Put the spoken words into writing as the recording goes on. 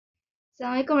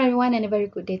Assalamualaikum everyone and a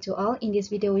very good day to all. In this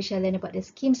video, we shall learn about the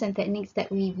schemes and techniques that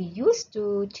we use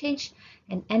to change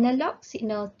an analog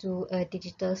signal to a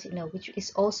digital signal, which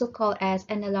is also called as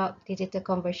analog digital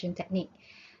conversion technique.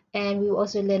 And we will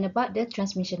also learn about the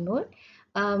transmission mode.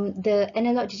 The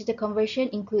analog digital conversion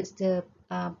includes the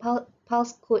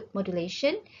pulse code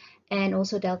modulation and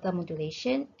also delta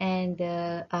modulation, and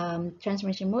the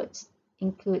transmission modes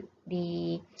include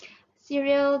the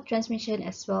serial transmission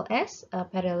as well as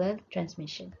parallel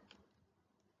transmission.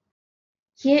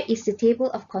 Here is the table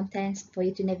of contents for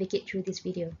you to navigate through this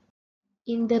video.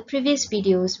 In the previous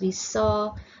videos, we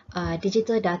saw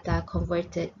digital data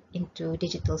converted into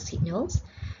digital signals.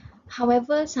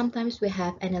 However, sometimes we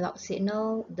have analog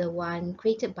signal, the one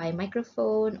created by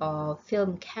microphone or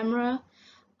film camera.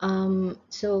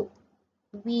 So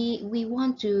we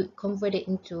want to convert it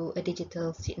into a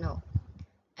digital signal.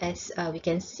 As we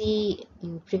can see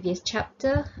in previous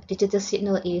chapter, digital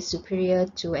signal is superior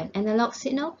to an analog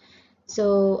signal.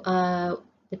 So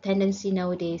the tendency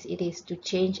nowadays it is to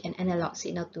change an analog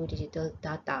signal to digital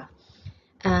data.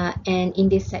 And in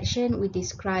this section, we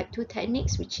describe two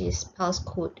techniques, which is pulse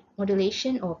code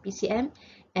modulation or PCM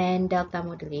and delta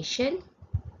modulation.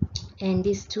 And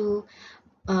these two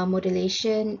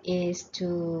modulation is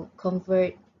to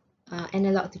convert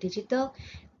analog to digital.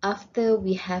 After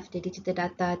we have the digital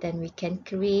data, then we can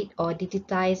create or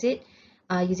digitize it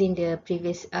using the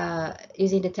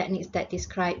techniques that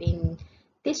described in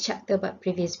this chapter but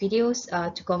previous videos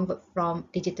to convert from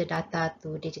digital data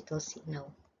to digital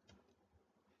signal.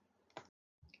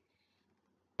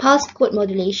 Pulse code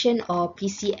modulation or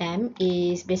PCM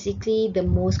is basically the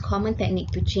most common technique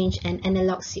to change an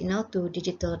analog signal to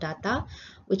digital data,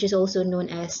 which is also known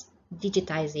as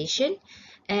digitization.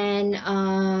 And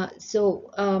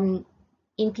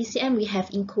in PCM, we have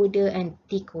encoder and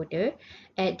decoder.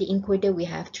 At the encoder, we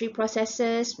have three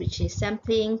processes, which is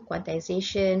sampling,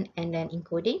 quantization, and then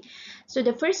encoding. So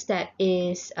the first step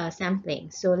is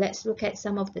sampling. So let's look at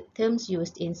some of the terms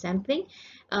used in sampling.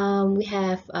 We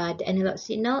have the analog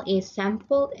signal is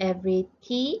sampled every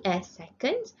ts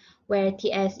seconds, where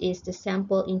ts is the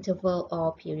sample interval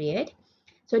or period.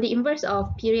 So the inverse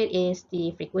of period is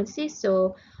the frequency.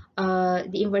 So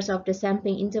the inverse of the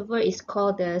sampling interval is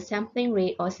called the sampling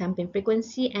rate or sampling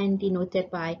frequency and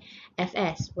denoted by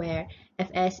Fs, where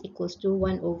Fs equals to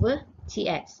 1 over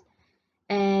Ts.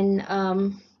 And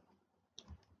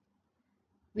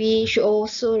we should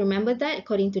also remember that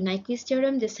according to Nyquist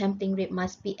theorem, the sampling rate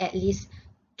must be at least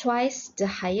twice the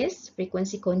highest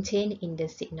frequency contained in the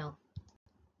signal.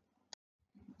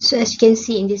 So as you can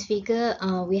see in this figure,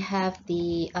 we have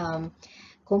the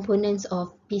components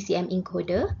of PCM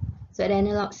encoder. So the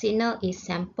analog signal is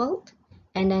sampled,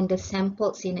 and then the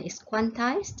sampled signal is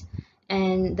quantized,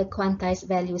 and the quantized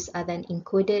values are then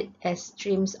encoded as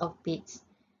streams of bits.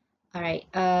 Alright,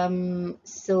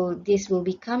 so this will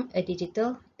become a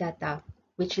digital data,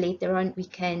 which later on we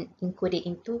can encode it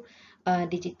into a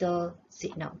digital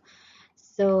signal.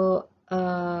 So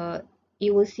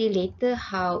you will see later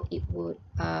how it would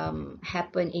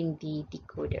happen in the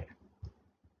decoder.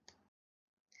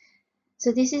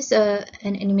 So this is an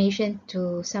animation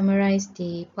to summarize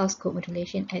the pulse code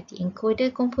modulation at the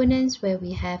encoder components, where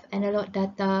we have analog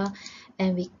data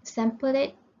and we sample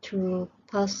it through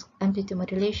pulse amplitude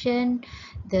modulation.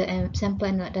 The sample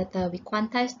analog data, we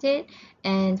quantized it,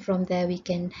 and from there we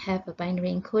can have a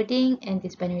binary encoding, and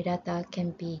this binary data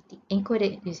can be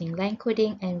encoded using line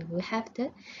coding, and we will have the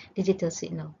digital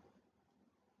signal.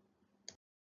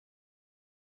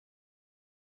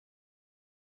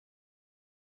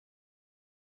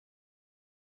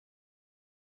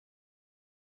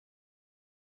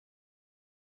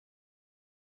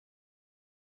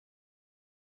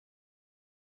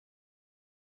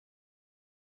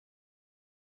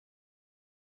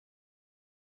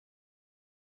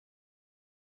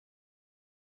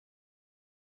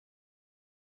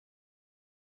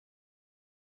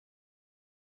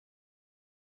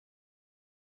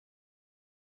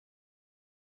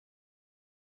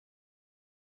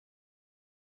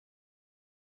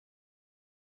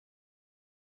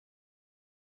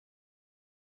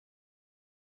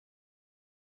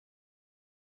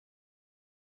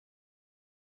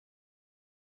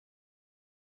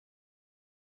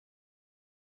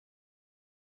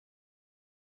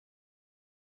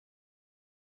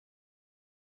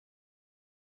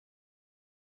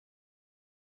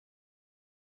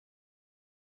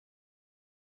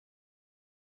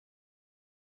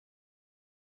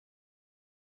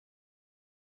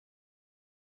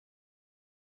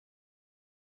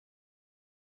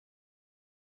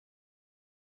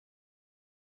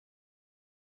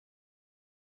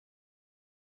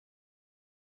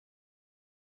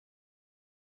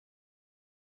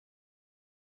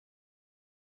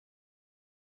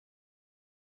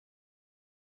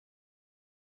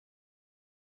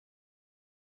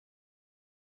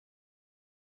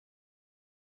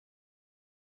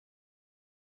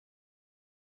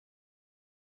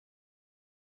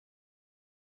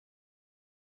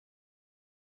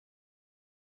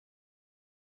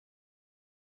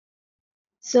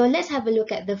 So let's have a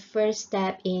look at the first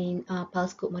step in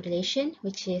pulse code modulation,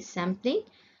 which is sampling.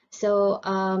 So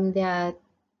there are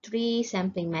three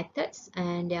sampling methods,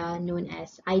 and they are known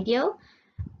as ideal,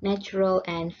 natural,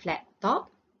 and flat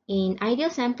top. In ideal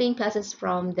sampling, pulses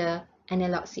from the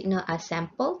analog signal are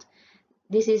sampled.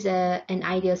 This is an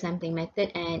ideal sampling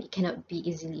method and it cannot be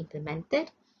easily implemented.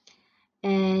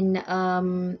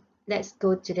 And let's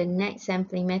go to the next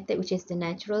sampling method, which is the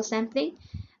natural sampling.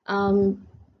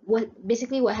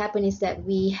 What happened is that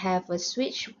we have a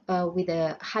switch with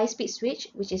a high-speed switch,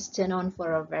 which is turned on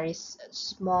for a very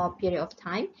small period of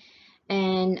time,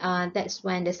 and that's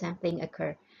when the sampling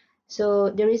occur. So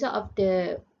the result of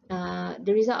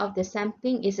the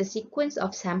sampling is a sequence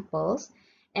of samples,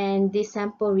 and this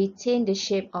sample retain the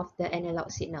shape of the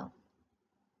analog signal.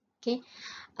 Okay,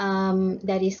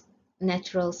 that is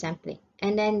natural sampling.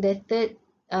 And then the third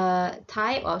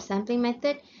type of sampling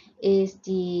method is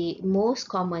the most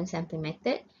common sampling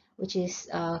method, which is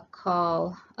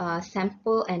called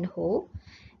sample and hold,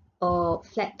 or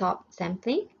flat top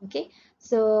sampling. Okay,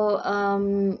 so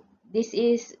this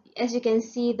is, as you can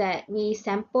see, that we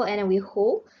sample and then we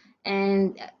hold,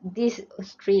 and this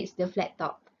creates the flat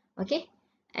top. Okay,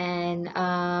 and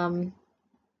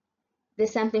the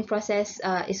sampling process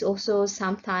is also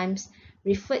sometimes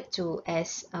referred to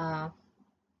as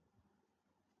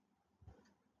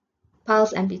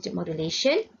pulse amplitude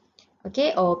modulation,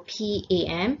 okay, or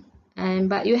PAM.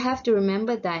 But you have to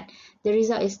remember that the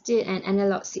result is still an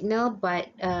analog signal, but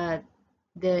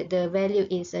the value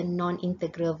is a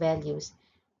non-integral values.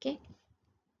 Okay.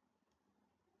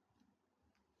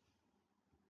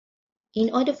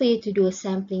 In order for you to do a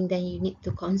sampling, then you need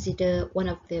to consider one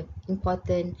of the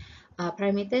important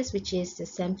parameters, which is the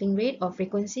sampling rate or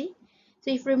frequency. So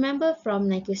if you remember from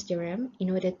Nyquist theorem, in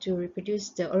order to reproduce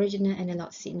the original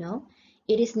analog signal,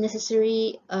 it is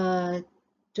necessary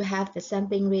to have the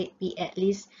sampling rate be at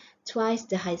least twice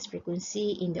the highest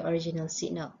frequency in the original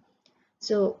signal.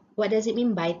 So what does it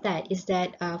mean by that? Is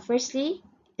that firstly,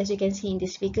 as you can see in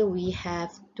this figure, we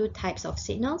have two types of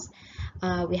signals.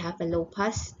 We have a low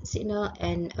pass signal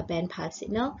and a band pass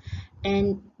signal,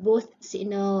 and both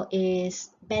signal is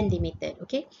band limited.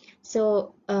 Okay,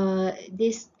 so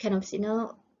this kind of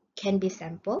signal can be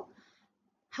sampled.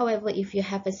 However, if you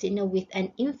have a signal with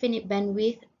an infinite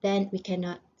bandwidth, then we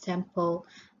cannot sample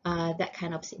that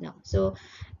kind of signal. So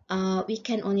we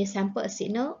can only sample a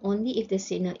signal only if the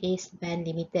signal is band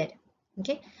limited.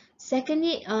 Okay.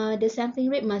 Secondly, the sampling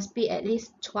rate must be at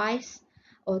least twice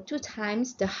or two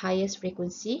times the highest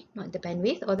frequency, not the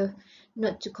bandwidth, or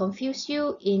not to confuse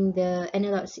you, in the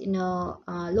analog signal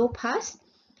low pass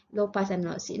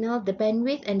analog signal, the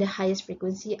bandwidth and the highest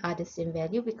frequency are the same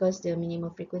value because the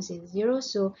minimum frequency is 0,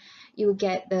 so you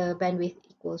get the bandwidth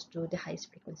equals to the highest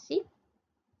frequency.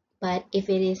 But if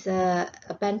it is a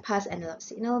band pass analog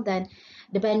signal, then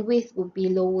the bandwidth would be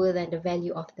lower than the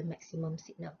value of the maximum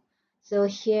signal. So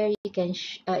here you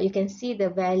can see the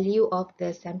value of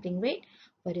the sampling rate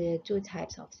for the two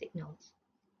types of signals.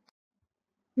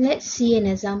 Let's see an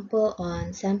example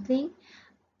on sampling.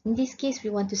 In this case, we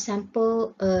want to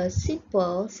sample a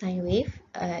simple sine wave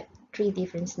at three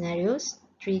different scenarios,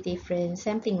 three different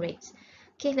sampling rates.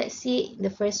 Okay, let's see. The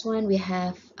first one, we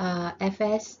have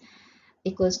Fs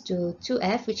equals to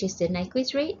 2f, which is the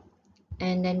Nyquist rate,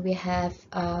 and then we have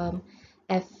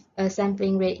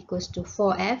sampling rate equals to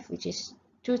 4f, which is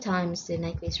 2 times the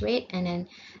Nyquist rate, and then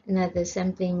another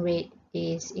sampling rate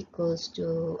is equals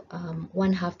to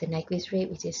 1/2 the Nyquist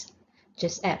rate, which is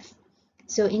just f.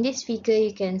 So in this figure,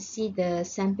 you can see the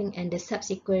sampling and the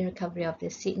subsequent recovery of the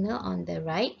signal on the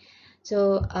right.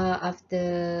 So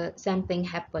after sampling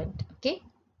happened, okay.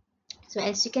 So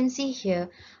as you can see here,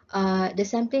 the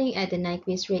sampling at the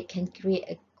Nyquist rate can create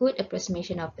a good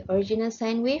approximation of the original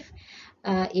sine wave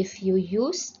if you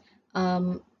use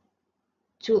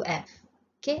 2f.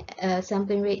 Okay,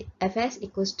 sampling rate fs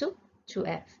equals to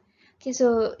 2f. Okay,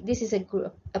 so this is a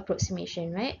good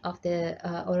approximation, right, of the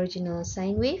original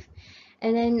sine wave.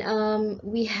 And then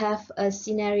we have a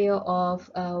scenario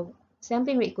of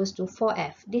sampling rate equals to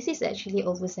 4f. This is actually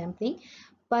oversampling,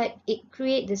 but it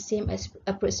creates the same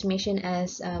approximation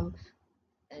as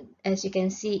you can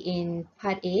see in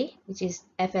part A, which is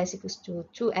fs equals to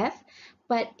 2f,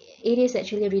 but it is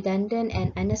actually redundant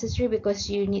and unnecessary because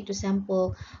you need to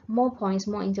sample more points,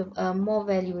 more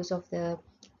values of the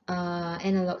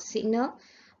analog signal,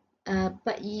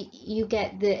 but you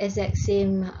get the exact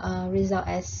same result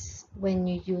as when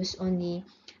you use only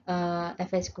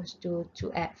fs equals to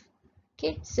 2f.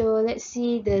 Okay, so let's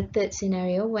see the third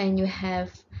scenario when you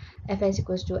have fs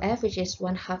equals to f, which is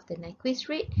 1/2 the Nyquist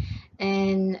rate,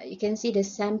 and you can see the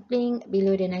sampling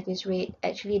below the Nyquist rate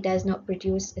actually does not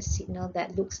produce a signal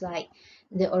that looks like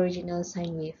the original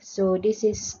sine wave. So this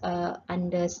is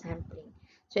undersampling.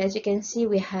 So as you can see,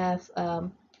 we have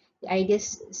the ideal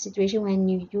situation when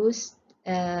you use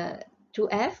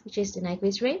 2f, which is the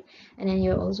Nyquist rate, and then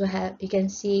you can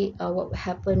see what will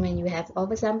happen when you have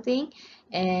oversampling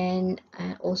and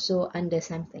also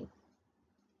undersampling.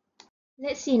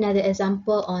 Let's see another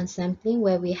example on sampling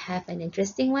where we have an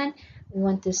interesting one. We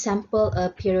want to sample a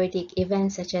periodic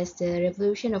event such as the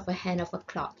revolution of a hand of a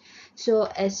clock. So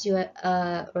as you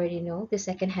already know, the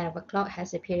second hand of a clock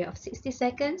has a period of 60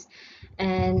 seconds,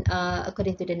 and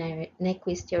according to the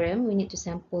Nyquist theorem, we need to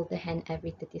sample the hand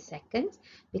every 30 seconds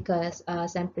because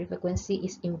sampling frequency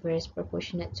is inverse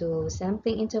proportionate to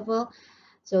sampling interval.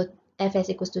 So fs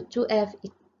equals to 2f,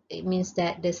 it means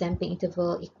that the sampling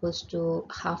interval equals to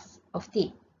half of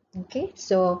t. Okay,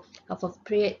 so half of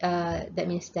period, that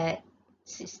means that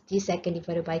 60 seconds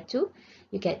divided by 2,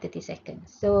 you get 30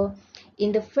 seconds. So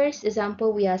in the first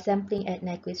example, we are sampling at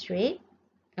Nyquist rate.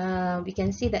 We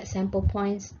can see that sample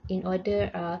points in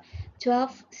order are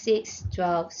 12, 6,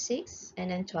 12, 6,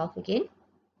 and then 12 again.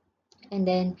 And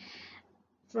then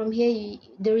from here,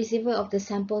 the receiver of the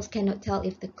samples cannot tell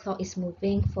if the clock is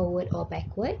moving forward or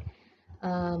backward.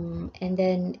 And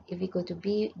then if we go to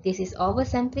B, this is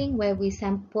oversampling where we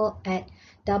sample at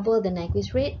double the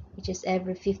Nyquist rate, which is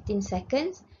every 15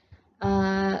 seconds.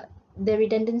 The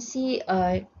redundancy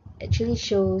actually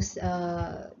shows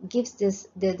gives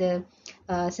the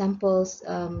samples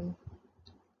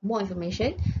more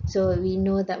information, so we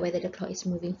know that whether the clock is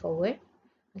moving forward.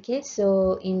 Okay,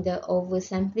 so in the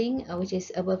oversampling, which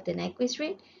is above the Nyquist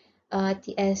rate,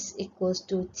 Ts equals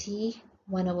to T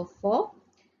 1/4.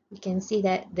 We can see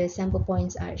that the sample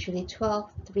points are actually 12,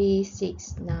 3,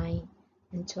 6, 9,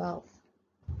 and 12.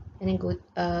 And then go,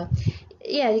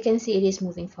 yeah, you can see it is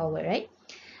moving forward, right?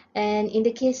 And in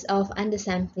the case of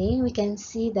undersampling, we can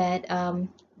see that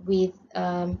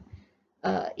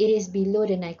it is below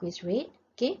the Nyquist rate.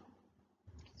 Okay,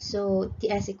 so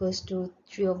Ts equals to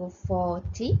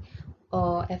 3/4T,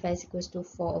 or Fs equals to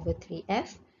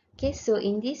 4/3F. Okay, so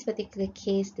in this particular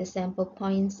case, the sample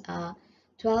points are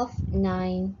 12,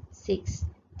 9, 6,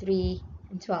 3,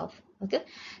 and 12. Okay,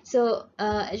 so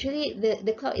actually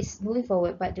the clock is moving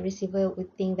forward, but the receiver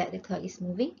would think that the clock is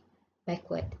moving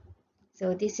backward.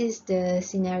 So this is the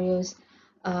scenarios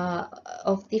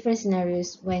of different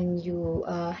scenarios when you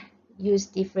use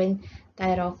different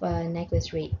type of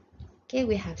Nyquist rate. Okay,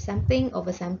 we have sampling,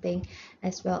 oversampling,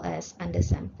 as well as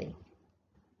undersampling.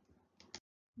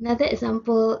 Another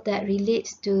example that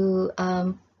relates to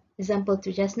example to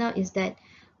just now is that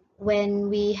when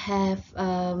we have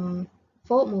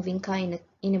forward moving car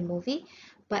in a movie,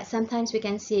 but sometimes we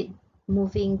can see it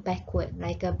moving backward,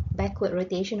 like a backward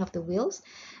rotation of the wheels.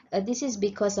 This is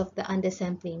because of the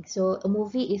undersampling. So a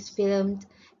movie is filmed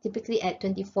typically at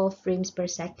 24 frames per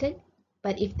second,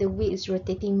 but if the wheel is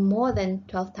rotating more than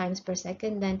 12 times per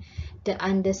second, then the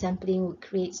undersampling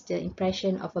creates the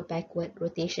impression of a backward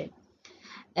rotation.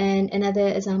 And another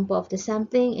example of the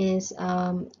sampling is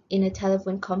in a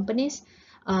telephone companies.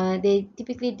 They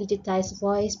typically digitize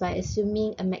voice by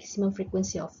assuming a maximum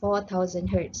frequency of 4000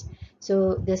 Hz.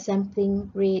 So the sampling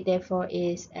rate therefore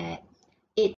is at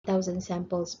 8000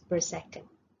 samples per second.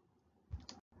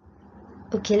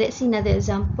 Okay, let's see another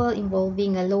example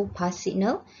involving a low pass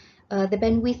signal. The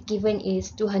bandwidth given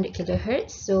is 200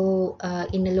 kilohertz. So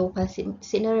in a low pass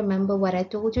signal, remember what I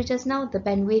told you just now, the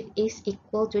bandwidth is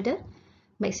equal to the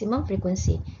maximum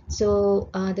frequency. So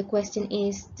the question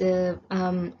is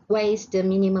what is the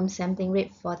minimum sampling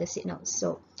rate for the signal?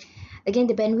 So again,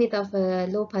 the bandwidth of a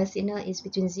low pass signal is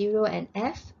between 0 and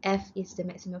f. F is the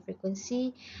maximum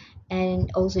frequency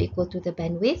and also equal to the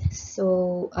bandwidth.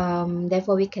 So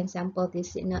therefore we can sample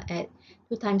this signal at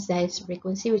 2 times the highest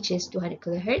frequency, which is 200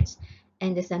 kilohertz,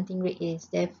 and the sampling rate is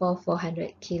therefore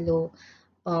 400 kilo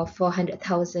or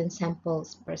 400,000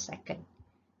 samples per second.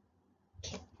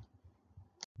 Okay.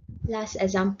 Last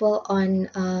example on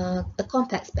a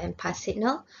complex bandpass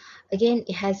signal. Again,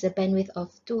 it has a bandwidth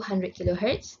of 200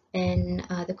 kilohertz, and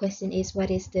the question is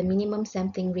what is the minimum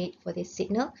sampling rate for this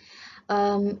signal?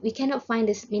 We cannot find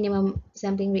this minimum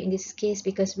sampling rate in this case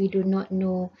because we do not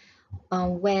know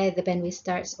where the bandwidth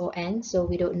starts or ends, so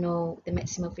we don't know the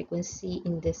maximum frequency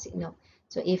in the signal.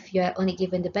 So if you are only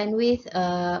given the bandwidth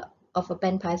of a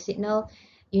bandpass signal,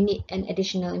 you need an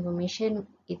additional information,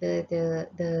 either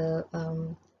the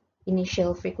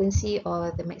initial frequency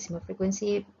or the maximum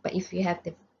frequency. But if you have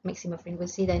the maximum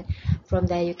frequency, then from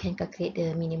there you can calculate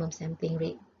the minimum sampling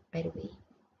rate right away.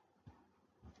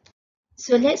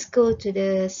 So let's go to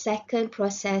the second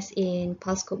process in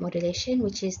pulse code modulation,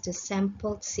 which is the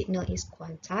sampled signal is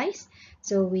quantized.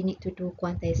 So we need to do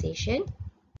quantization.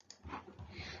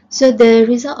 So the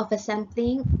result of a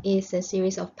sampling is a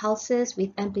series of pulses with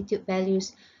amplitude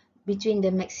values between the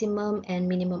maximum and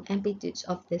minimum amplitudes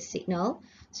of the signal.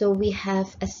 So we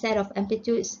have a set of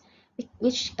amplitudes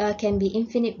which can be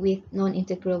infinite with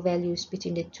non-integral values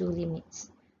between the two limits.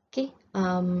 Okay,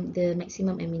 the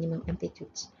maximum and minimum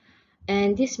amplitudes.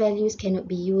 And these values cannot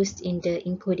be used in the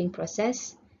encoding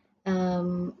process.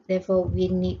 Therefore, we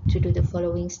need to do the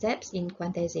following steps in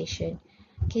quantization.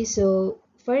 Okay, so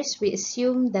first we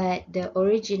assume that the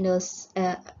original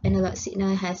analog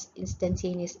signal has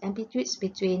instantaneous amplitudes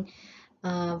between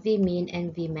Vmin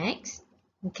and Vmax.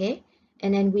 Okay,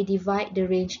 and then we divide the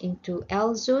range into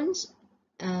L zones,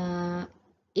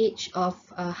 each of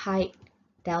height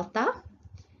delta,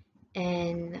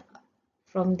 and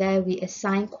from there we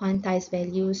assign quantized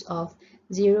values of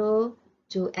 0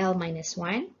 to L minus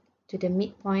 1 to the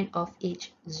midpoint of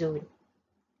each zone.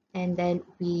 And then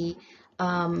we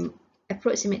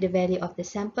approximate the value of the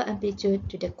sample amplitude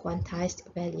to the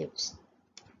quantized values.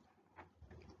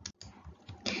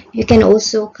 You can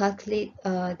also calculate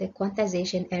the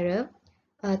quantization error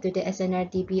to the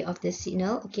SNRDB of the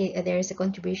signal. Okay, there is a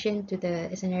contribution to the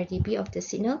SNRDB of the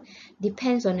signal.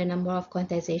 Depends on the number of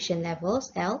quantization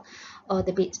levels, L, or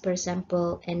the bits per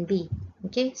sample, NB.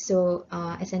 Okay, so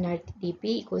SNRDB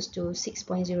equals to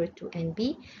 6.02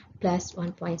 NB plus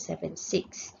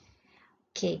 1.76.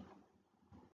 Okay.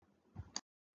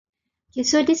 Okay,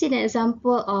 so this is an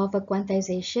example of a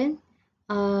quantization.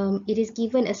 It is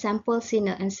given a sample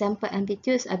signal and sample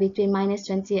amplitudes are between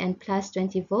 -20 and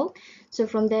 +20 volt. So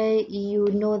from there, you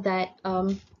know that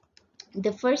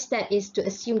the first step is to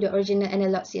assume the original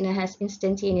analog signal has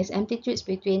instantaneous amplitudes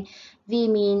between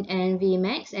Vmin and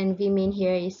Vmax, and Vmin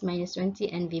here is -20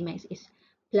 and Vmax is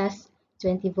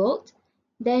 +20 volt.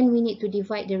 Then we need to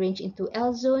divide the range into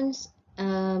L zones.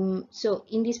 So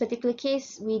in this particular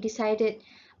case, we decided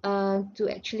to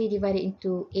actually divide it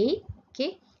into 8.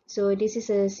 Okay, so this is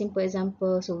a simple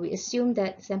example. So we assume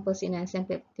that sample signal and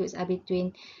sample amplitudes are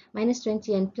between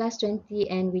 -20 and +20,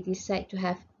 and we decide to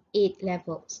have 8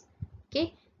 levels.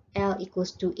 Okay, L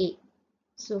equals to 8.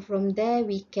 So from there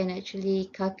we can actually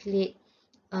calculate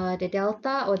the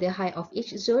delta or the height of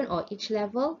each zone or each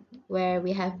level, where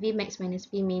we have Vmax minus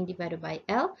Vmin divided by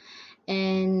L,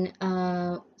 and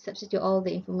substitute all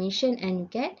the information and you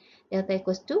get delta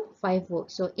equals to 5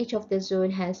 volts. So each of the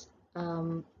zone has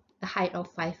a height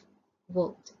of 5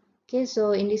 volts. Okay,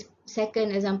 so in this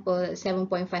second example,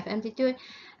 7.5 amplitude,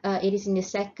 it is in the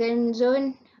second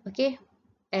zone. Okay,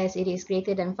 as it is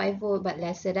greater than 5 volt but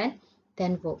lesser than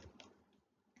 10 volt.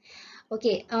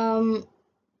 Okay,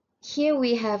 here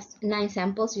we have 9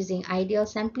 samples using ideal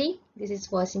sampling. This is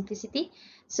for simplicity.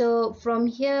 So from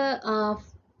here,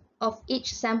 of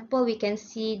each sample, we can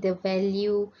see the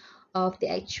value of the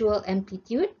actual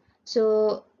amplitude.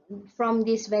 So from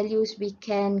these values, we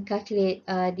can calculate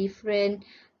different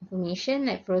information,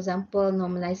 like for example,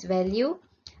 normalized value,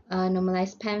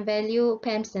 normalized PAM value.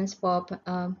 PAM stands for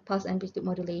pulse amplitude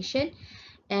modulation.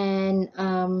 And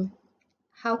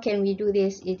how can we do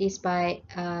this? It is by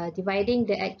dividing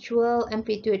the actual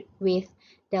amplitude with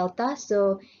delta.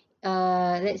 So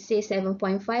let's say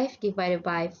 7.5 divided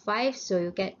by 5, so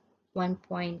you get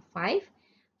 1.5.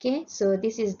 Okay, so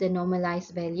this is the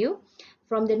normalized value.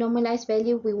 From the normalized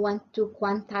value, we want to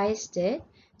quantize it.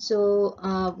 So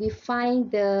we find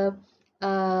the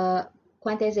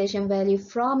quantization value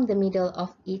from the middle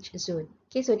of each zone.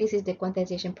 Okay, so this is the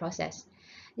quantization process.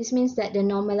 This means that the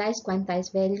normalized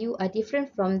quantized value are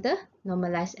different from the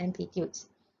normalized amplitudes.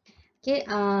 Okay,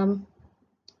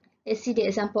 let's see the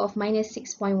example of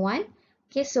 -6.1.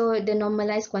 Okay, so the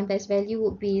normalized quantized value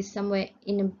would be somewhere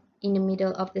in the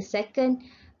middle of the second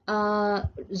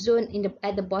zone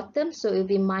at the bottom, so it will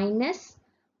be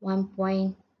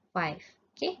 -1.5.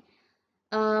 Okay,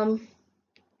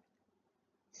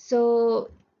 so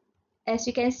as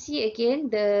you can see again,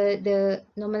 the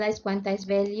normalized quantized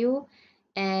value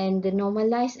and the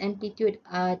normalized amplitude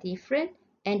are different,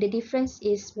 and the difference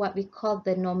is what we call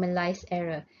the normalized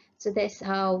error. So that's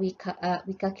how we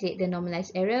calculate the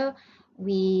normalized error.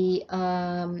 We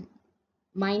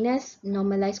minus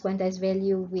normalized quantized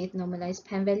value with normalized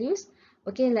PAM values.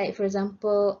 Okay, like for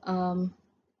example,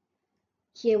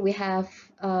 here we have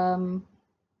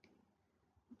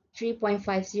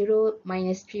 3.50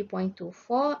 minus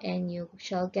 3.24, and you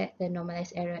shall get the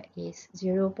normalized error is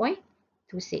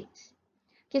 0.26.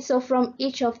 Okay, so from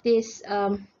each of these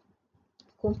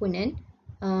component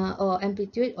or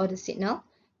amplitude or the signal,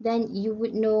 then you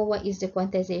would know what is the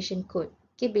quantization code,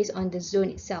 okay, based on the zone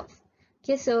itself.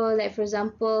 Okay, so like for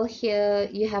example here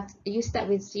you start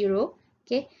with 0.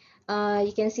 Okay,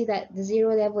 you can see that the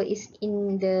 0 level is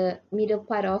in the middle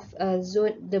part of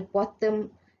zone,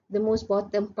 the most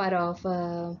bottom part of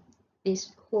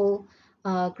this whole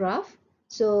graph.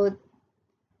 So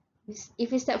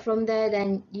if you start from there,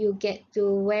 then you get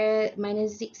to where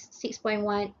minus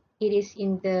 6.1, it is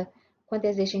in the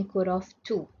quantization code of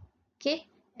 2. Okay,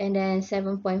 and then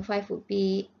 7.5 would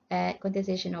be at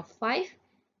quantization of 5,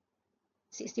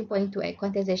 16.2 at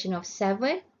quantization of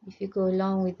 7, if you go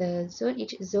along with the zone,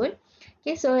 each zone.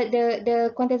 Okay, so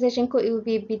the quantization code, it will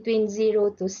be between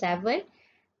 0 to 7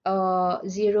 or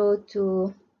 0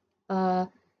 to L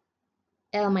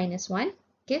minus 1.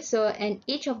 Okay, so and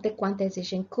each of the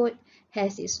quantization code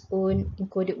has its own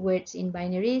encoded words in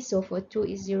binary. So for 2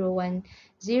 is 010,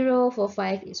 for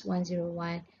 5 is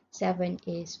 101, 7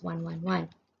 is 111,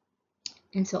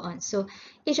 and so on. So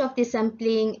each of the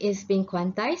sampling is being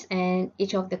quantized, and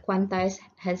each of the quantized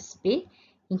has been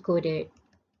encoded.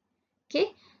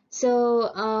 Okay,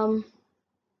 so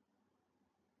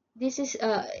this is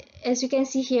as you can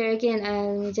see here again,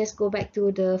 I'll just go back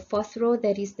to the fourth row,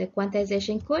 that is the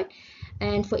quantization code,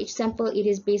 and for each sample it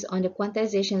is based on the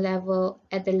quantization level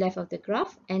at the left of the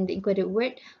graph, and the encoded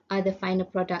word are the final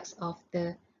products of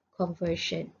the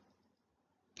conversion.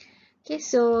 Okay,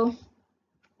 so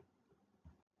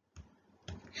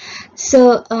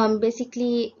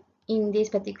basically in this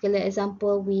particular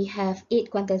example we have 8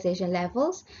 quantization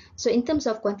levels. So in terms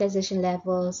of quantization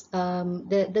levels,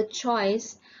 the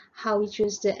choice how we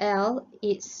choose the L,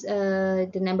 it's the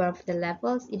number of the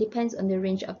levels. It depends on the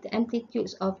range of the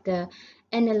amplitudes of the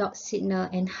analog signal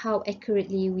and how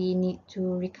accurately we need to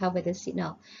recover the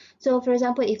signal. So for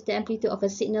example, if the amplitude of a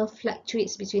signal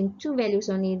fluctuates between 2 values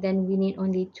only, then we need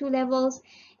only 2 levels.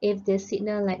 If the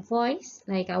signal like voice,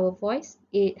 like our voice,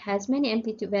 it has many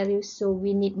amplitude values, so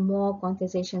we need more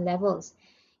quantization levels.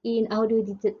 In audio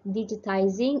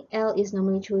digitizing, L is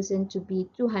normally chosen to be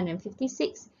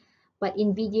 256, but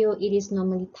in video it is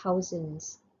normally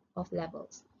thousands of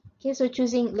levels. Okay, so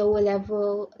choosing lower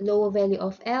value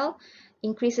of L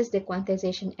increases the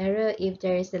quantization error if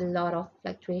there is a lot of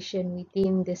fluctuation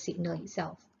within the signal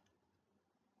itself.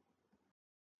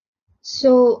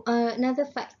 So another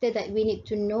factor that we need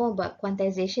to know about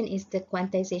quantization is the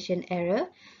quantization error,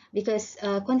 because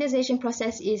quantization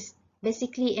process is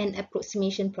basically an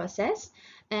approximation process,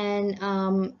 and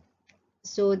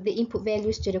so the input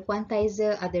values to the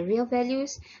quantizer are the real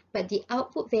values, but the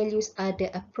output values are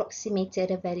the approximated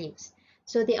values.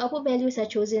 So the output values are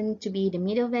chosen to be the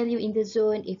middle value in the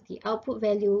zone. If the output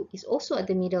value is also at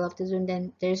the middle of the zone,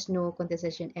 then there's no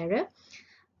quantization error.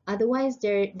 Otherwise,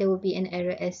 there will be an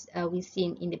error, as we've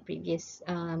seen in the previous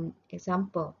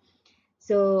example.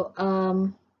 So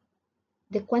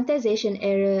the quantization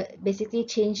error basically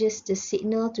changes the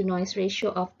signal to noise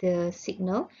ratio of the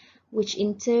signal, which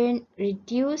in turn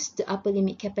reduce the upper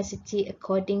limit capacity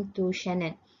according to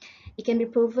Shannon. It can be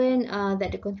proven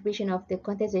that the contribution of the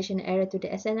quantization error to the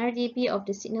SNRDB of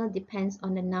the signal depends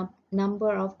on the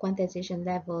number of quantization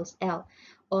levels L,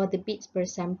 or the bits per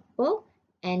sample,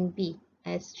 and B,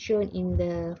 as shown in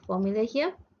the formula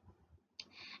here.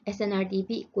 SNRDB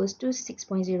equals to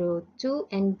 6.02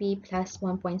 and B plus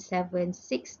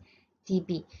 1.76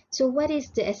 dB. So what is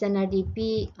the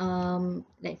SNRDB?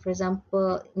 Like for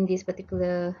example, in this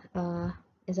particular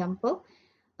example,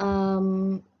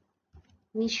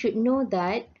 we should know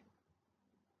that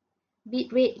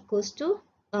bit rate equals to,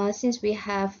 since we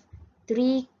have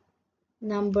 3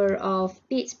 number of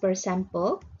bits per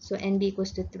sample, so NB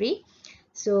equals to 3,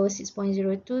 so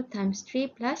 6.02 times 3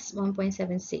 plus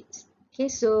 1.76. Okay,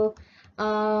 so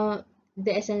the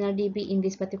SNRDB in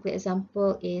this particular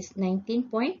example is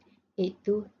 19.82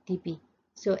 dB.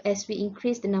 So as we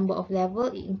increase the number of level,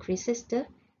 it increases the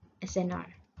SNR.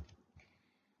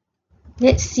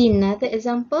 Let's see another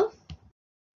example.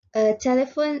 A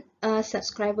telephone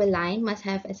subscriber line must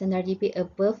have SNRDB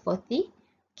above 40.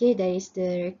 Okay, that is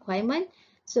the requirement.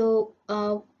 So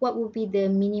what would be the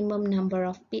minimum number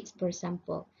of bits per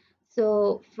sample?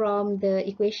 So from the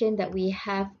equation that we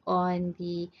have on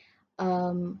the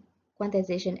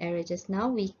quantization error just now,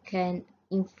 we can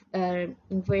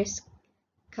inverse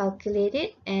calculate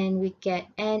it, and we get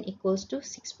n equals to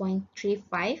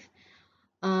 6.35.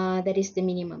 That is the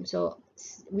minimum. So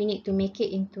we need to make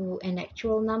it into an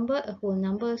actual number, a whole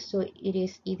number, so it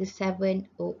is either 7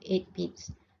 or 8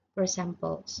 bits per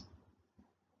samples.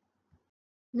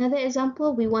 Another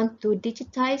example, we want to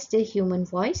digitize the human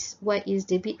voice. What is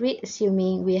the bit rate,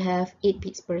 assuming we have 8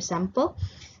 bits per sample?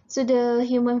 So the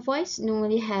human voice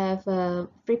normally have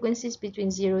frequencies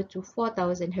between 0 to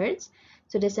 4000 Hz.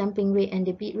 So the sampling rate and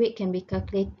the bit rate can be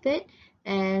calculated,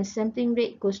 and sampling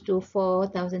rate goes to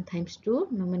 4000 times 2,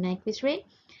 normal Nyquist rate.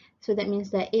 So that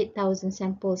means that 8000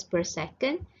 samples per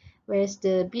second, whereas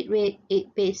the bit rate is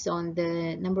based on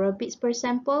the number of bits per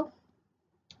sample.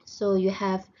 So you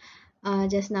have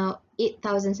just now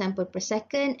 8000 samples per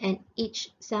second, and each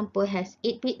sample has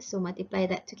 8 bits, so multiply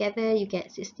that together, you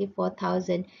get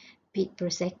 64,000 bit per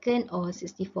second, or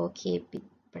 64k bit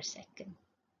per second.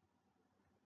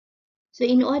 So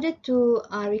in order to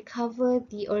recover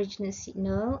the original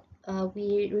signal,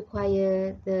 we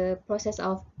require the process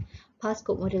of pulse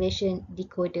code modulation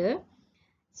decoder.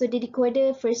 So the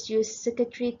decoder first uses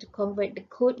circuitry to convert the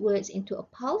code words into a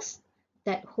pulse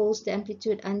that holds the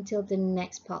amplitude until the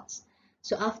next pulse.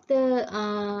 So after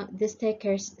the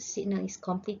staircase signal is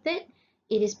completed,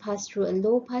 it is passed through a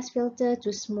low pass filter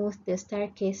to smooth the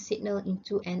staircase signal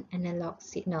into an analog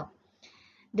signal.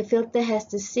 The filter has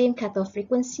the same cutoff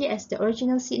frequency as the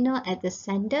original signal at the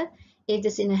sender if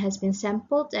the signal has been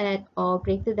sampled at or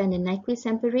greater than the Nyquist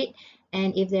sample rate,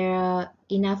 and if there are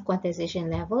enough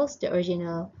quantization levels, the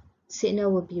original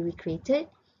signal will be recreated.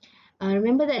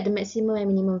 Remember that the maximum and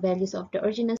minimum values of the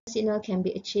original signal can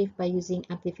be achieved by using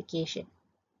amplification.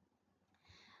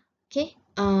 Okay,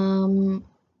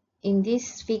 in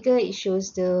this figure, it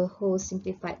shows the whole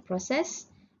simplified process.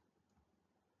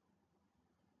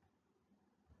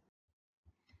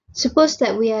 Suppose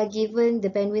that we are given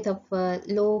the bandwidth of a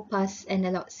low pass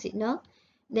analog signal,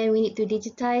 then we need to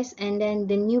digitize, and then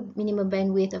the new minimum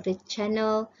bandwidth of the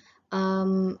channel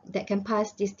that can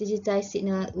pass this digitized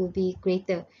signal will be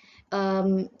greater.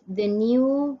 The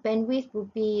new bandwidth will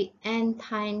be n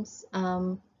times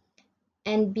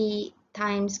nb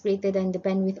times greater than the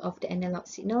bandwidth of the analog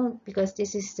signal, because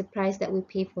this is the price that we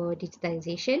pay for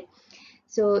digitization.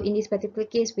 So in this particular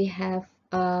case, we have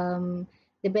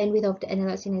the bandwidth of the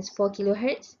analog signal is 4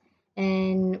 kilohertz,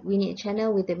 and we need a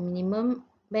channel with a minimum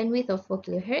bandwidth of 4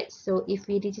 kilohertz. So if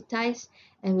we digitize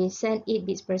and we send 8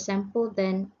 bits per sample,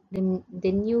 then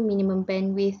the new minimum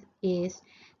bandwidth is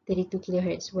 32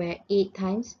 kilohertz, where 8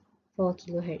 times 4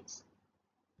 kilohertz.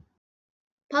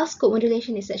 Pulse code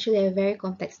modulation is actually a very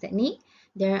complex technique.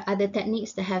 There are other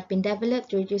techniques that have been developed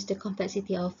to reduce the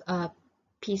complexity of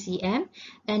PCM,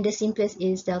 and the simplest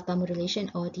is delta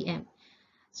modulation, or DM.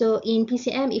 So in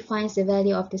PCM, it finds the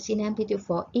value of the signal amplitude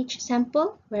for each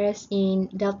sample, whereas in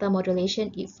delta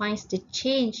modulation, it finds the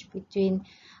change between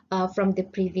from the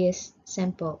previous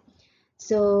sample.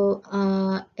 So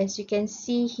as you can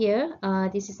see here,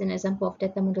 this is an example of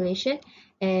delta modulation,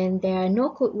 and there are no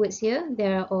code words here.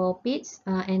 There are all bits,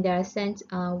 and they are sent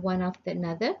one after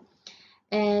another.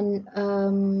 And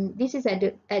this is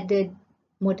at the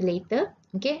modulator,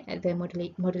 okay, at the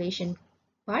modulation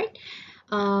part.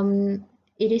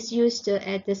 It is used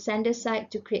at the sender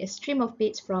side to create a stream of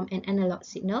bits from an analog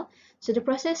signal. So the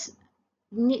process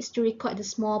needs to record the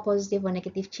small positive or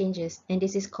negative changes, and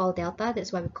this is called delta.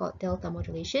 That's why we call it delta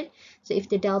modulation. So if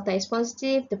the delta is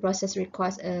positive, the process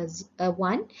records a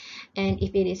 1, and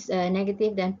if it is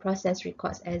negative, then process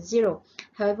records as 0.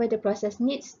 However, the process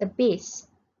needs a base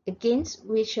against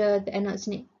which the analog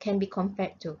signal can be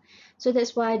compared to. So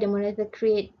that's why the modulator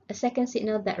create a second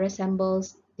signal that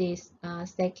resembles this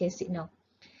staircase signal.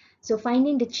 So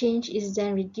finding the change is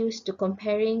then reduced to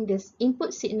comparing this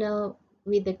input signal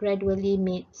with the gradually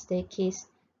made staircase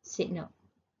signal.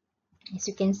 As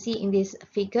you can see in this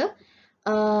figure,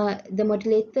 the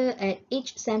modulator at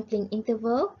each sampling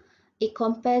interval, it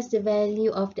compares the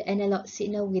value of the analog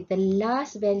signal with the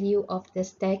last value of the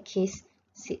staircase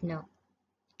signal.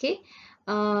 Okay,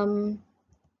 and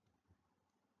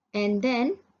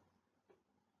then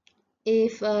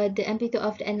if the amplitude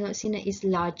of the analog signal is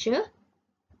larger,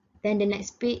 then the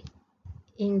next bit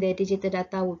in the digital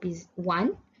data would be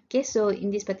 1. Okay, so in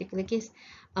this particular case,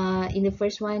 in the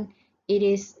first one, it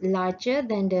is larger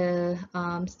than the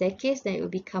staircase, then it will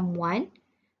become 1.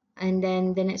 And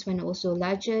then the next one also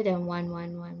larger than 1,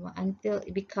 1, 1, 1, until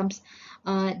it becomes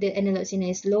the analog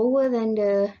signal is lower than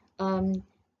the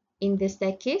in the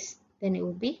staircase, then it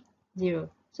will be 0.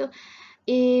 So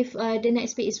if the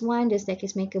next bit is 1, the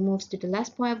staircase maker moves to the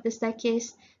last point of the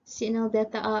staircase, signal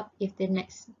delta up. If the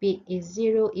next bit is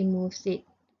 0, it moves it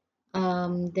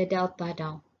the delta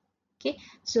down. Okay,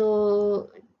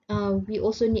 so we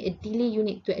also need a delay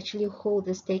unit to actually hold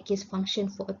the staircase function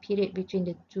for a period between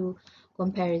the two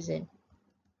comparison.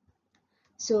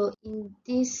 So in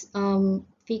this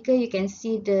figure, you can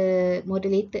see the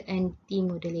modulator and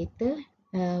demodulator,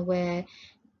 where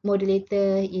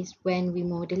modulator is when we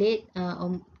modulate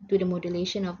do the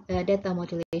modulation of data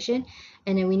modulation,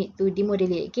 and then we need to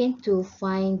demodulate again to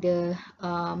find the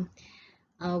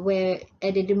where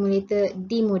at the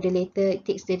demodulator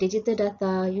takes the digital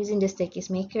data using the staircase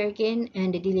maker again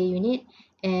and the delay unit,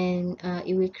 and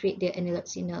it will create the analog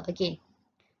signal again.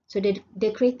 So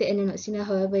the created analog signal,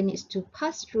 however, needs to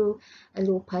pass through a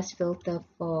low pass filter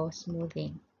for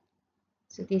smoothing.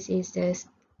 So this is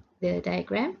the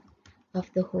diagram of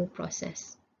the whole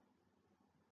process.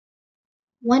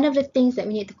 One of the things that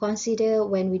we need to consider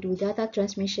when we do data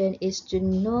transmission is to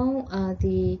know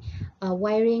the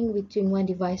wiring between one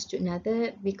device to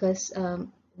another, because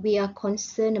we are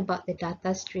concerned about the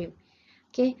data stream.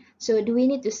 Okay, so do we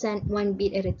need to send one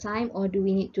bit at a time, or do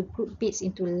we need to group bits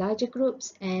into larger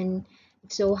groups? And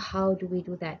if so, how do we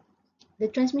do that? The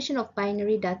transmission of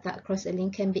binary data across a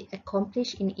link can be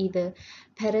accomplished in either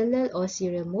parallel or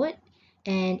serial mode.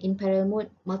 And in parallel mode,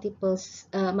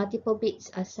 multiple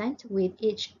bits are sent with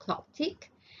each clock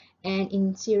tick. And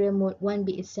in serial mode, one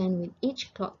bit is sent with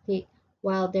each clock tick,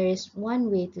 while there is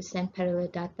one way to send parallel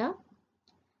data.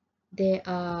 There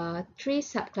are three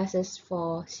subclasses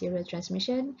for serial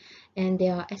transmission, and they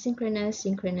are asynchronous,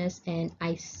 synchronous, and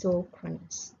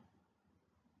isochronous.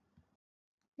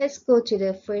 Let's go to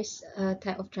the first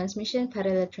type of transmission,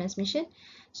 parallel transmission.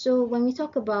 So when we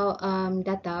talk about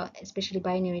data, especially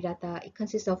binary data, it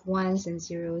consists of ones and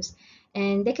zeros,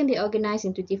 and they can be organized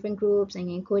into different groups and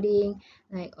encoding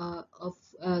like of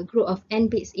a group of n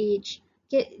bits each.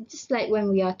 Okay, just like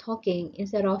when we are talking,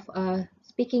 instead of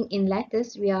speaking in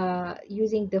letters, we are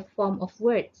using the form of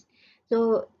words.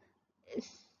 So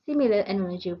similar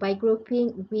analogy, by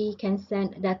grouping, we can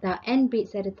send data n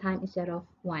bits at a time instead of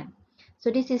one. So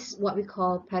this is what we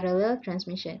call parallel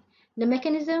transmission. The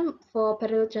mechanism for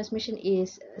parallel transmission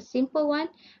is a simple one.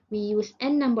 We use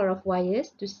n number of wires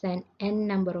to send n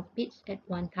number of bits at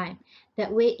one time.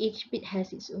 That way, each bit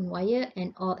has its own wire,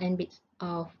 and all n bits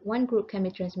of one group can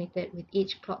be transmitted with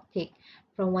each clock tick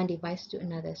from one device to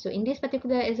another. So in this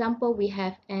particular example, we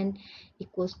have n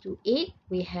equals to 8.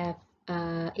 We have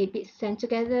 8 bits sent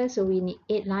together, so we need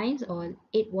 8 lines or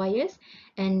 8 wires,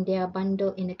 and they are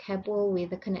bundled in a cable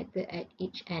with a connector at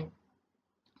each end.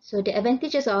 So the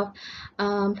advantages of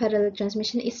parallel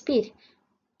transmission is speed.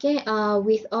 Okay,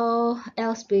 with all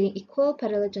else being equal,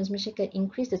 parallel transmission can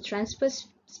increase the transfer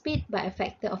speed by a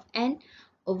factor of n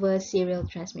over serial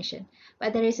transmission.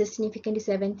 But there is a significant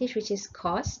disadvantage, which is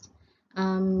cost,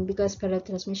 because parallel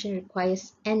transmission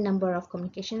requires n number of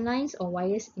communication lines or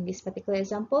wires in this particular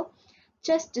example,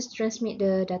 just to transmit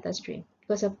the data stream.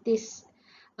 Because of this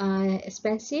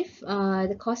expensive,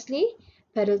 the costly,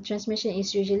 parallel transmission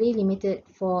is usually limited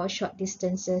for short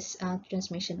distances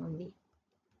transmission only.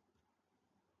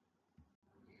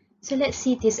 So let's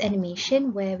see this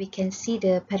animation where we can see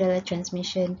the parallel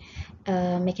transmission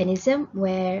mechanism,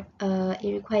 where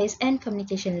it requires n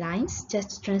communication lines just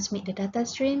to transmit the data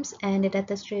streams, and the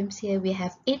data streams here we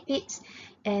have 8 bits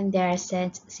and they are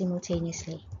sent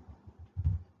simultaneously.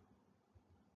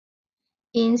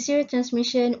 In serial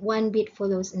transmission, one bit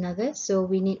follows another, so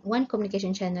we need one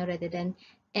communication channel rather than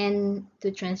n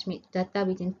to transmit data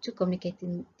between two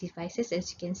communicating devices. As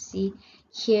you can see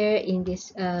here in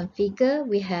this figure,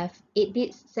 we have 8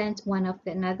 bits sent one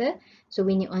after another, so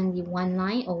we need only one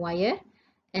line or wire.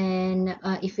 And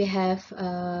if we have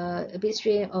a bit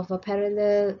stream of a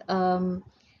parallel,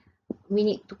 we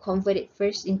need to convert it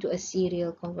first into a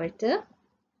serial converter.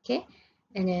 Okay,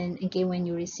 and then again when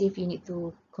you receive, you need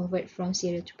to convert from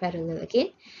serial to parallel again.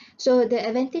 So the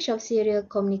advantage of serial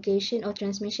communication or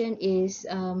transmission is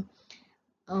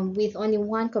with only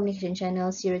one communication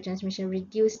channel, serial transmission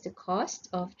reduce the cost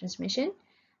of transmission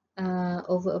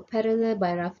over a parallel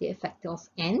by roughly a factor of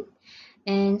n.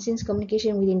 And since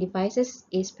communication within devices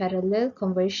is parallel,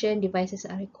 conversion devices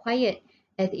are required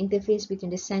at the interface between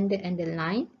the sender and the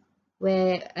line,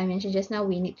 where I mentioned just now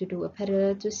we need to do a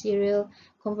parallel to serial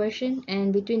conversion,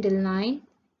 and between the line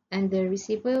and the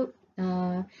receiver,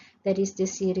 that is the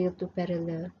serial to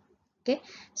parallel. Okay,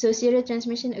 so serial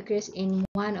transmission occurs in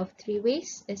one of three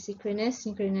ways: asynchronous,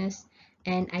 synchronous,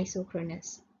 and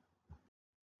isochronous.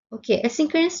 Okay,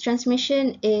 asynchronous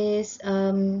transmission is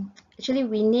actually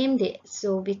we named it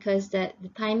so because the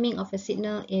timing of a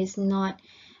signal is not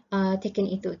taken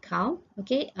into account.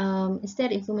 Okay,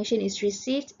 instead information is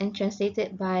received and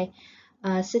translated by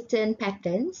certain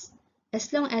patterns.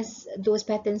 As long as those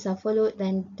patterns are followed,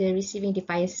 then the receiving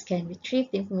device can retrieve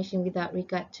the information without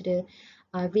regard to the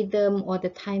rhythm or the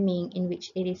timing in which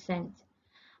it is sent.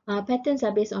 Patterns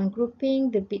are based on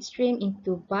grouping the bit stream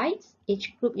into bytes.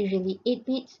 Each group, usually 8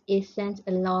 bits, is sent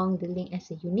along the link as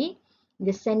a unit.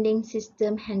 The sending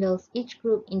system handles each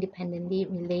group independently,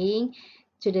 relaying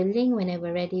to the link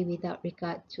whenever ready without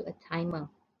regard to a timer.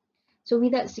 So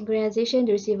without synchronization,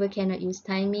 the receiver cannot use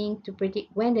timing to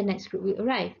predict when the next group will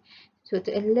arrive. So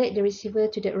to alert the receiver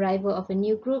to the arrival of a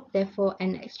new group, therefore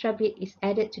an extra bit is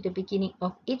added to the beginning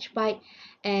of each byte,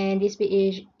 and this bit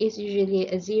is usually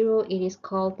a 0. It is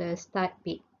called the start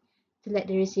bit. To let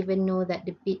the receiver know that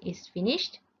the bit is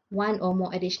finished, one or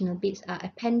more additional bits are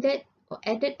appended or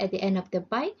added at the end of the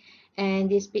byte, and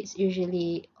these bits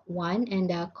usually 1 and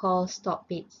are called stop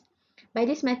bits. By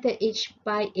this method, each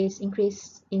byte is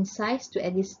increased in size to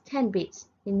at least 10 bits,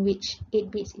 in which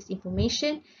 8 bits is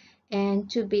information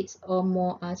and 2 bits or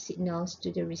more are signals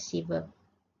to the receiver.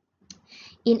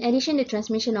 In addition, the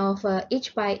transmission of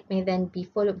each byte may then be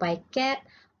followed by a gap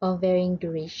of varying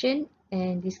duration,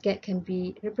 and this gap can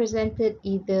be represented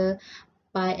either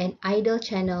by an idle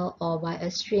channel or by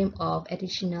a stream of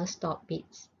additional stop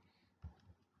bits.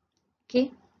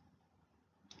 Okay,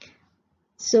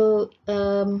 so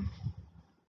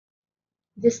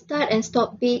the start and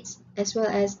stop bits, as well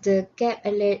as the gap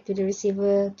alert to the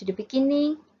receiver to the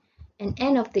beginning and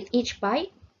end of each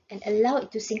byte, and allow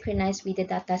it to synchronize with the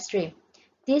data stream.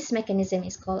 This mechanism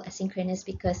is called asynchronous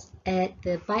because at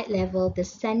the byte level, the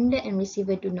sender and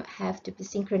receiver do not have to be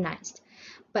synchronized.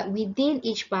 But within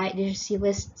each byte, the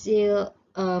receiver still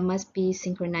must be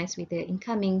synchronized with the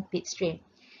incoming bit stream.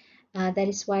 That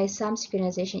is why some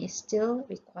synchronization is still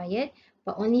required,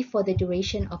 but only for the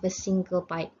duration of a single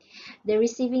byte. The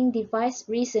receiving device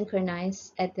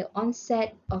resynchronizes at the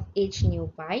onset of each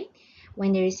new byte.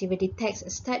 When the receiver detects a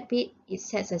start bit, it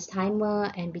sets a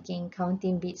timer and begins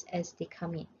counting bits as they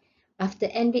come in. After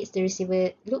n bits, the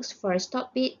receiver looks for a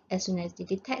stop bit. As soon as it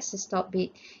detects the stop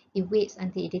bit, it waits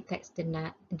until it detects the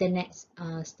next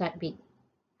start bit.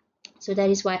 So that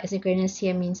is why asynchronous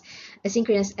here means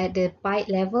asynchronous at the byte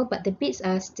level, but the bits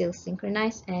are still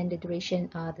synchronized and the duration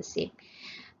are the same.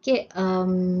 Okay,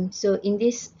 so in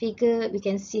this figure, we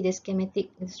can see the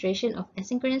schematic illustration of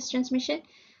asynchronous transmission,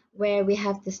 where we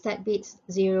have the start bits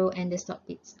 0 and the stop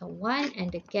bits are 1,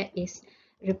 and the gap is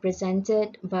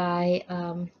represented by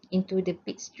into the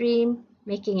bit stream,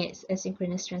 making it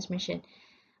asynchronous transmission.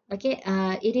 Okay,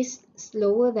 it is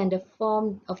slower than the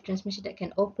form of transmission that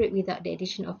can operate without the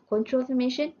addition of control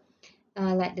information,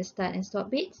 like the start and stop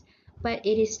bits, but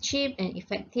it is cheap and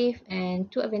effective,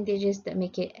 and two advantages that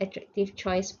make it attractive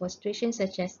choice for situations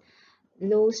such as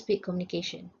low speed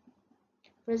communication.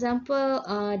 For example,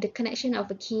 the connection of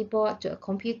a keyboard to a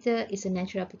computer is a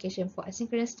natural application for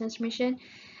asynchronous transmission,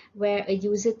 where a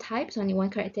user types only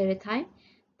one character at a time,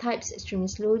 types extremely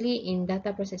slowly in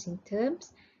data processing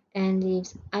terms, and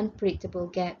leaves unpredictable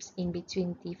gaps in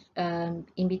between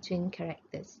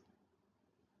characters.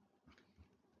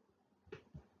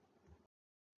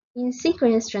 In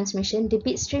synchronous transmission, the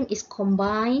bit stream is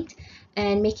combined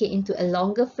and make it into a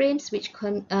longer frames which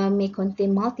may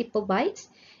contain multiple bytes,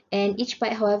 and each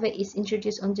byte, however, is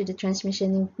introduced onto the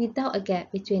transmission link without a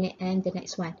gap between it and the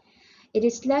next one. It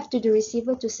is left to the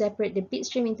receiver to separate the bit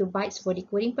stream into bytes for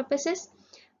decoding purposes.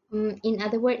 In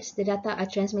other words, the data are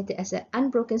transmitted as an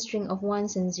unbroken string of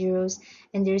ones and zeros,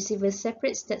 and the receiver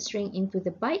separates that string into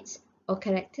the bytes or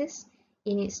characters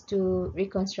it needs to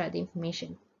reconstruct the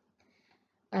information.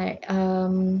 Alright,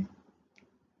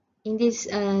 in this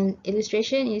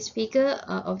illustration, in this figure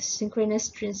of synchronous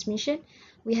transmission,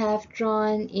 we have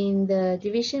drawn in the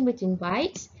division between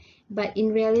bytes, but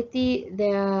in reality,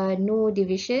 there are no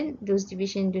division. Those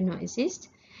divisions do not exist.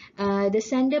 The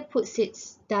sender puts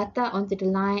its data onto the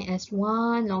line as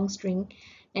one long string,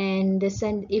 and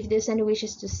if the sender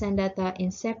wishes to send data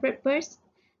in separate bursts,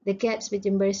 the gaps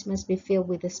between bursts must be filled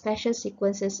with the special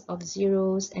sequences of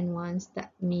zeros and ones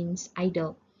that means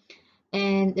idle.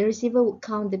 And the receiver would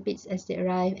count the bits as they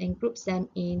arrive and groups them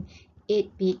in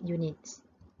 8-bit units.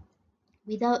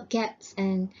 Without gaps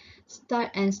and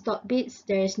start and stop bits,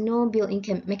 there is no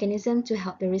built-in mechanism to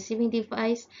help the receiving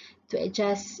device to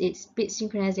adjust its bit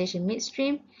synchronization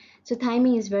midstream. So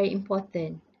timing is very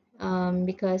important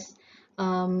because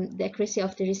the accuracy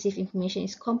of the received information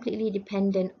is completely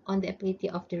dependent on the ability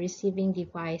of the receiving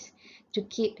device to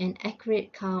keep an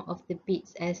accurate count of the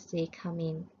bits as they come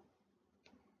in.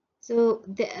 So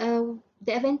the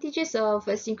advantages of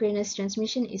asynchronous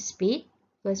transmission is speed,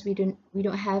 because we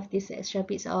don't have these extra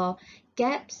bits or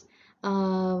gaps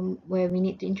where we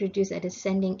need to introduce at the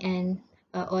sending end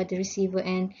or the receiver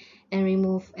end and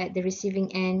remove at the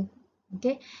receiving end.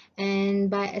 Okay, and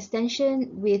by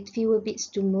extension, with fewer bits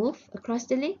to move across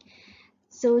the link,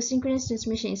 so synchronous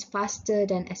transmission is faster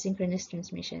than asynchronous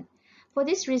transmission. For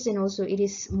this reason also, it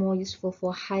is more useful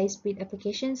for high-speed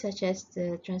applications such as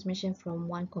the transmission from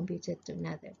one computer to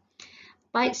another.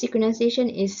 byte synchronization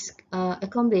is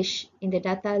accomplished in the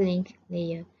data link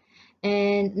layer.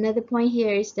 And another point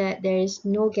here is that there is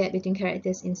no gap between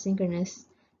characters in synchronous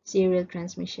serial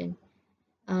transmission.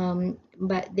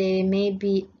 But there may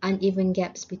be uneven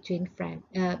gaps between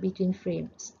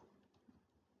frames.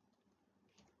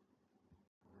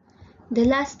 The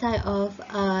last type of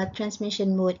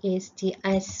transmission mode is the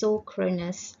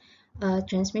isochronous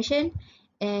transmission,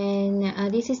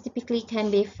 and this is typically can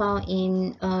be found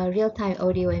in real-time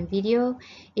audio and video,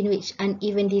 in which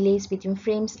uneven delays between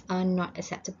frames are not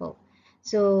acceptable.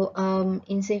 So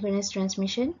in synchronous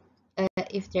transmission,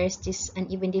 if there's this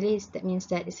uneven delays, that means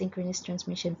that the synchronous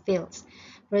transmission fails.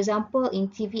 For example, in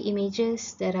TV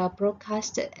images that are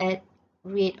broadcasted at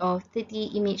rate of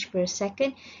 30 images per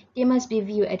second, they must be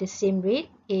viewed at the same rate.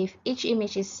 If each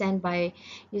image is sent by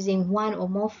using one or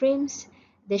more frames,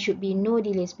 there should be no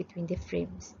delays between the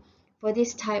frames. For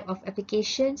this type of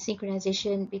application,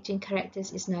 synchronization between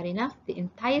characters is not enough. The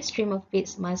entire stream of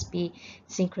bits must be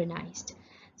synchronized.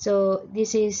 So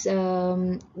this is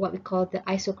what we call the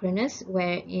isochronous,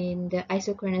 where in the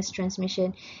isochronous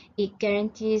transmission, it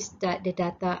guarantees that the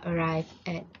data arrive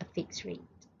at a fixed rate.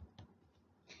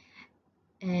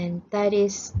 And that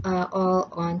is all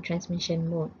on transmission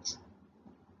modes.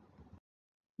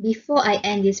 Before I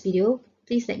end this video,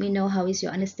 please let me know how is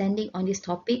your understanding on this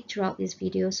topic throughout this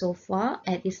video so far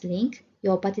at this link.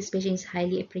 Your participation is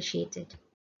highly appreciated.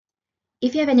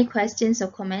 If you have any questions or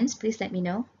comments, please let me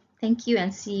know. Thank you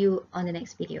and see you on the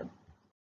next video.